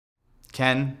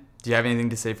Ken, do you have anything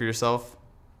to say for yourself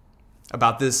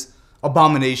about this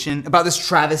abomination, about this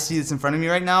travesty that's in front of me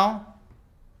right now?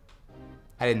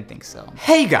 I didn't think so.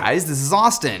 Hey guys, this is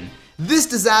Austin. This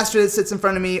disaster that sits in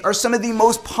front of me are some of the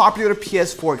most popular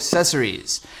PS4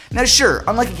 accessories. Now sure,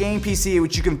 unlike a gaming PC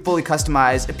which you can fully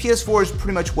customize, a PS4 is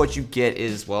pretty much what you get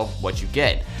is, well, what you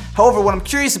get. However, what I'm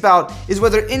curious about is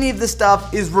whether any of this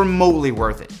stuff is remotely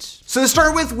worth it. So to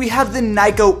start with, we have the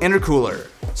Nyko intercooler.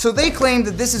 So they claim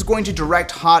that this is going to direct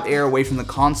hot air away from the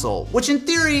console, which in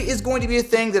theory is going to be a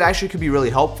thing that actually could be really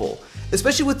helpful.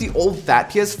 Especially with the old fat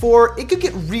PS4, it could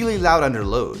get really loud under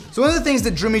load. So one of the things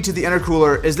that drew me to the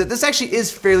intercooler is that this actually is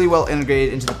fairly well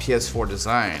integrated into the PS4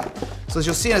 design. So as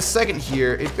you'll see in a second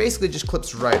here, it basically just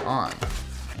clips right on.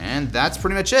 And that's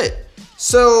pretty much it.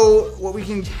 So what we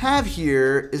can have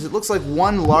here is it looks like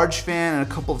one large fan and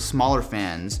a couple of smaller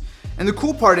fans. And the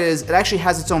cool part is it actually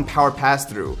has its own power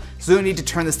pass-through. So you don't need to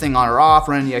turn this thing on or off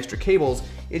or any extra cables.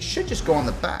 It should just go on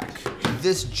the back.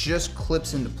 This just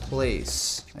clips into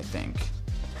place, I think.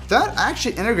 That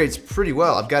actually integrates pretty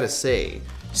well, I've got to say.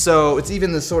 So it's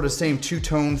even the sort of same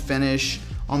two-tone finish.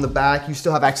 On the back, you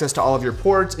still have access to all of your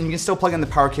ports, and you can still plug in the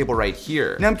power cable right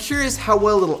here. Now I'm curious how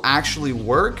well it'll actually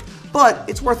work, but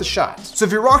it's worth a shot. So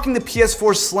if you're rocking the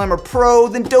PS4 Slim or Pro,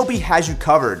 then Dopey has you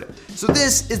covered. So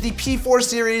this is the P4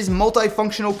 series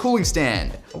multifunctional cooling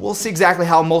stand. We'll see exactly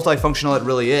how multifunctional it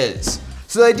really is.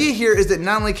 So the idea here is that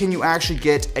not only can you actually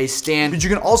get a stand, but you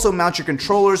can also mount your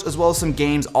controllers as well as some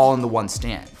games all in the one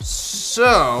stand.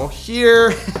 So here,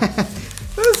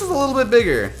 this is a little bit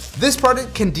bigger. This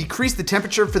product can decrease the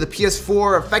temperature for the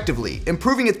PS4 effectively,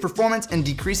 improving its performance and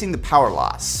decreasing the power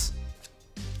loss.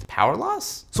 Power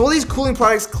loss? So while these cooling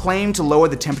products claim to lower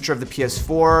the temperature of the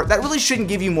PS4, that really shouldn't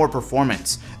give you more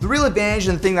performance. The real advantage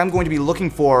and the thing that I'm going to be looking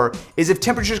for is if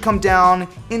temperatures come down,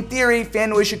 in theory,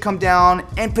 fan noise should come down,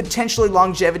 and potentially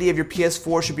longevity of your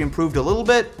PS4 should be improved a little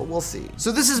bit, but we'll see.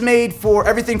 So this is made for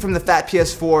everything from the fat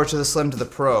PS4 to the Slim to the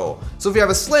Pro. So if you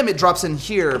have a Slim, it drops in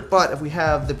here, but if we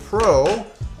have the Pro,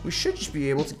 we should just be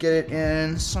able to get it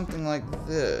in something like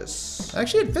this.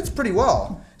 Actually, it fits pretty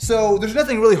well. So there's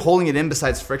nothing really holding it in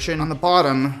besides friction. On the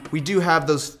bottom, we do have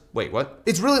those, wait, what?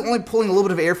 It's really only pulling a little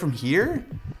bit of air from here?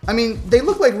 I mean, they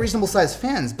look like reasonable sized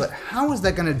fans, but how is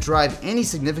that gonna drive any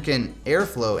significant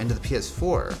airflow into the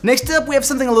PS4? Next up, we have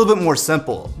something a little bit more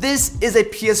simple. This is a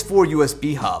PS4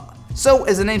 USB hub. So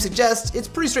as the name suggests, it's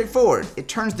pretty straightforward. It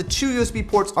turns the 2 USB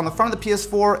ports on the front of the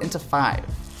PS4 into 5.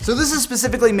 So this is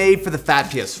specifically made for the fat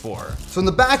PS4. So in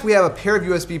the back we have a pair of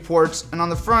USB ports, and on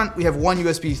the front we have one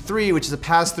USB 3, which is a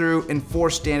pass-through, and 4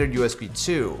 standard USB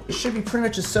 2. It should be pretty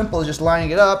much as simple as just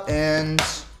lining it up, and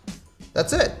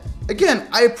that's it. Again,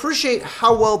 I appreciate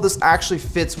how well this actually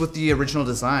fits with the original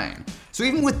design. So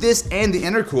even with this and the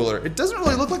intercooler, it doesn't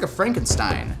really look like a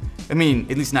Frankenstein. I mean,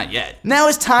 at least not yet. Now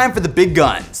it's time for the big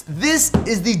guns. This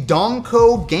is the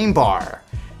Donko Game Bar.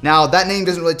 Now that name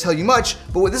doesn't really tell you much,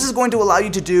 but what this is going to allow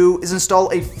you to do is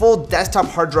install a full desktop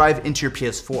hard drive into your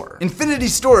PS4. Infinity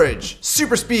storage,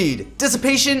 super speed,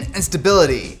 dissipation, and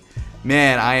stability.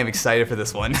 Man, I am excited for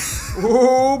this one.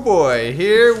 Oh boy,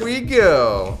 here we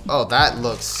go. Oh, that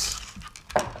looks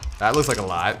like a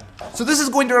lot. So this is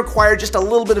going to require just a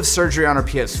little bit of surgery on our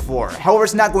PS4. However,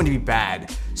 it's not going to be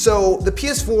bad. So the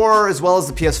PS4, as well as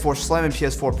the PS4 Slim and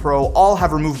PS4 Pro, all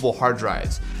have removable hard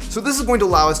drives. So what this is going to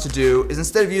allow us to do is,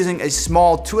 instead of using a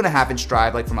small 2.5-inch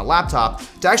drive like from a laptop,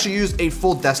 to actually use a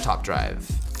full desktop drive.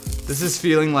 This is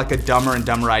feeling like a dumber and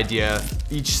dumber idea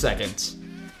each second.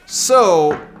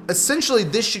 So essentially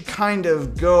this should kind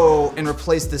of go and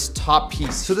replace this top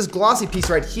piece. So this glossy piece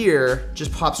right here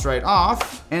just pops right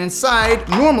off, and inside,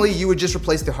 normally you would just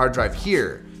replace the hard drive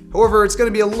here. However, it's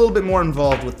gonna be a little bit more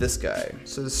involved with this guy.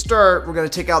 So to start, we're gonna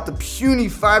take out the puny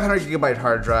 500GB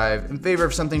hard drive in favor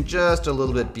of something just a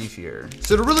little bit beefier.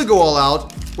 So to really go all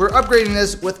out, we're upgrading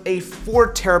this with a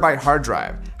 4TB hard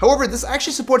drive. However, this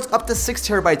actually supports up to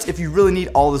 6TB if you really need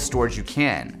all the storage you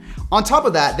can. On top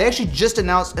of that, they actually just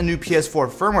announced a new PS4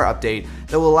 firmware update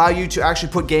that will allow you to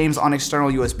actually put games on external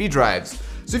USB drives.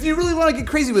 So if you really want to get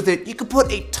crazy with it, you can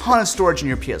put a ton of storage in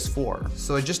your PS4.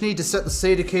 So I just need to set the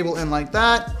SATA cable in like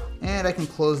that, and I can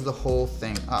close the whole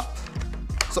thing up.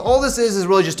 So all this is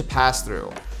really just a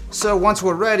pass-through. So once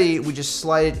we're ready, we just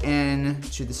slide it in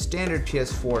to the standard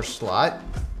PS4 slot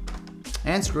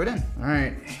and screw it in. All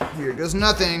right, here goes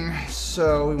nothing.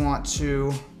 So we want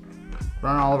to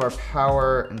run all of our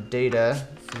power and data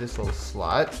through this little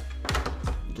slot.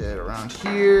 Get it around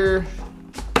here.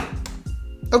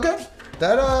 Okay.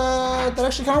 That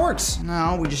actually kind of works.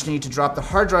 Now we just need to drop the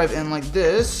hard drive in like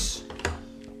this,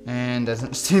 and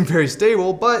doesn't seem very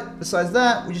stable, but besides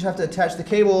that, we just have to attach the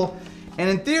cable And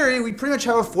in theory, we pretty much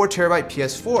have a 4TB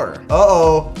PS4.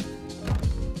 Uh-oh.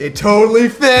 It totally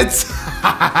fits.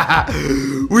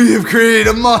 We have created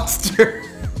a monster.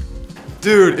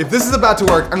 Dude, if this is about to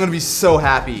work, I'm gonna be so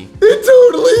happy. It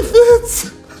totally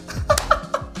fits.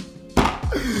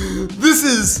 This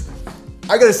is,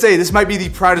 I gotta say, this might be the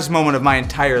proudest moment of my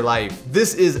entire life.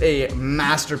 This is a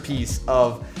masterpiece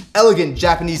of elegant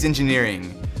Japanese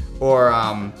engineering. Or,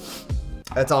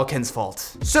 that's all Ken's fault.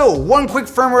 So, one quick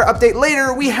firmware update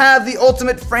later, we have the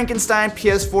ultimate Frankenstein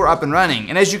PS4 up and running.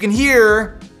 And as you can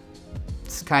hear,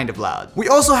 it's kind of loud. We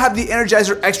also have the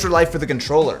Energizer Extra Life for the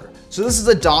controller. So this is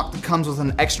a dock that comes with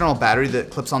an external battery that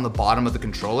clips on the bottom of the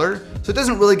controller, so it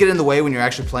doesn't really get in the way when you're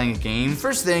actually playing a game.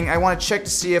 First thing, I want to check to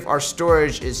see if our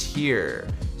storage is here.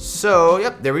 So,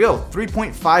 yep, there we go,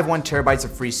 3.51 terabytes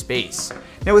of free space.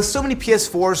 Now with so many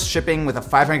PS4s shipping with a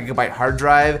 500GB hard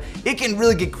drive, it can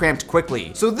really get cramped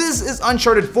quickly. So this is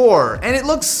Uncharted 4, and it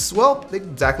looks, well,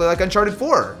 exactly like Uncharted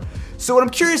 4. So what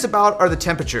I'm curious about are the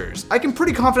temperatures. I can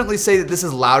pretty confidently say that this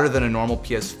is louder than a normal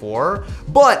PS4,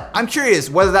 but I'm curious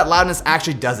whether that loudness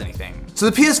actually does anything. So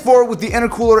the PS4 with the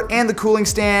intercooler and the cooling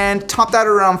stand topped out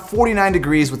at around 49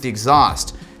 degrees with the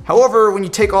exhaust. However, when you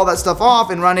take all that stuff off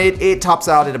and run it, it tops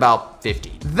out at about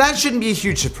 50. That shouldn't be a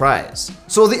huge surprise.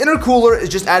 So the intercooler is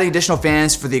just adding additional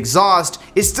fans for the exhaust.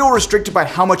 It's still restricted by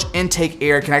how much intake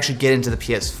air can actually get into the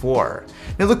PS4.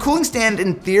 Now the cooling stand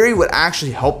in theory would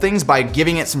actually help things by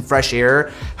giving it some fresh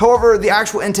air. However, the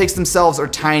actual intakes themselves are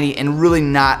tiny and really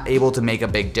not able to make a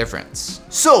big difference.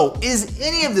 So is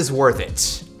any of this worth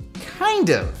it?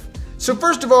 Kind of. So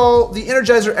first of all, the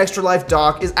Energizer Extra Life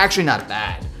dock is actually not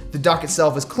bad. The dock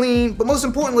itself is clean, but most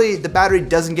importantly, the battery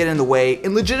doesn't get in the way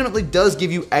and legitimately does give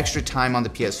you extra time on the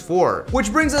PS4.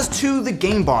 Which brings us to the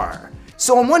game bar.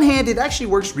 So on one hand, it actually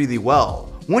works really well.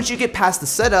 Once you get past the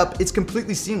setup, it's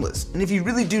completely seamless. And if you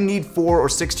really do need 4 or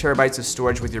 6 terabytes of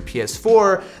storage with your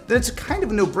PS4, then it's kind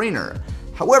of a no-brainer.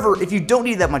 However, if you don't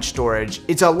need that much storage,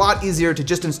 it's a lot easier to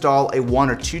just install a 1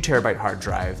 or 2 terabyte hard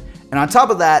drive. And on top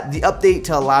of that, the update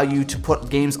to allow you to put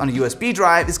games on a USB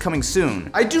drive is coming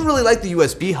soon. I do really like the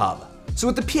USB hub. So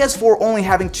with the PS4 only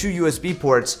having 2 USB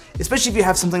ports, especially if you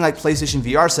have something like PlayStation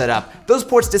VR set up, those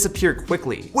ports disappear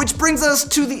quickly. Which brings us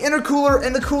to the intercooler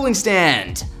and the cooling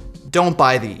stand. Don't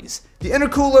buy these. The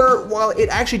intercooler, while it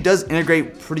actually does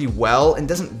integrate pretty well and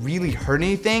doesn't really hurt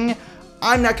anything,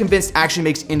 I'm not convinced actually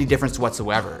makes any difference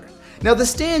whatsoever. Now the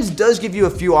stand does give you a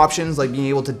few options like being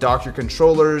able to dock your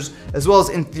controllers, as well as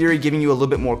in theory giving you a little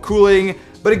bit more cooling,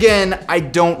 but again, I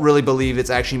don't really believe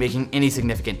it's actually making any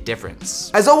significant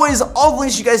difference. As always, all the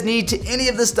links you guys need to any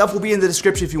of this stuff will be in the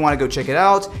description if you want to go check it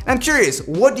out. And I'm curious,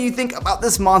 what do you think about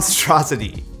this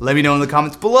monstrosity? Let me know in the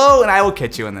comments below and I will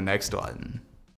catch you in the next one.